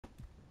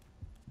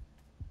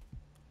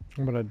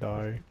I'm gonna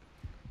die.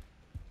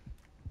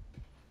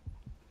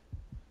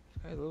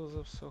 Guy levels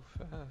up so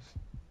fast.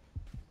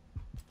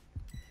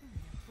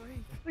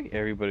 I think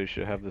everybody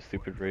should have the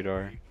stupid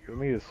radar. It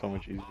makes it so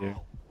much easier.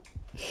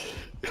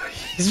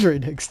 He's right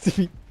next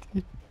to me.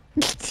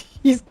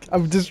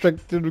 I'm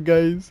distracted him,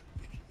 guys.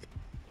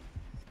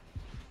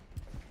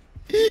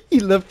 He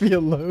left me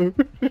alone.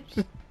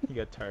 He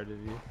got tired of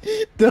you.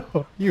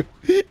 No,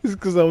 it's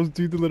because I was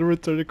doing the little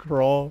return to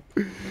crawl.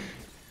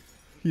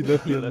 He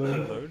left me He left you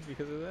alone. alone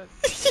because of that?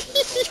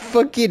 He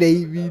fucking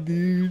ate me,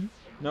 dude.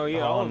 No,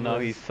 yeah, all Oh of no,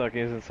 us. he's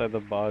sucking inside the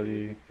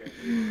body.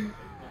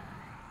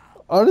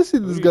 Honestly,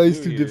 What this do you guy's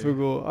do too here?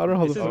 difficult. I don't know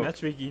how This the is fuck.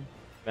 matchmaking.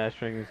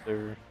 Matchmaking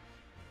server.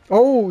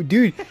 Oh,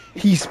 dude,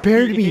 he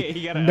spared me.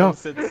 He got an No,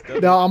 upset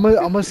stomach. no, I'm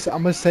gonna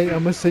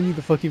send you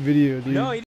the fucking video, dude. No, he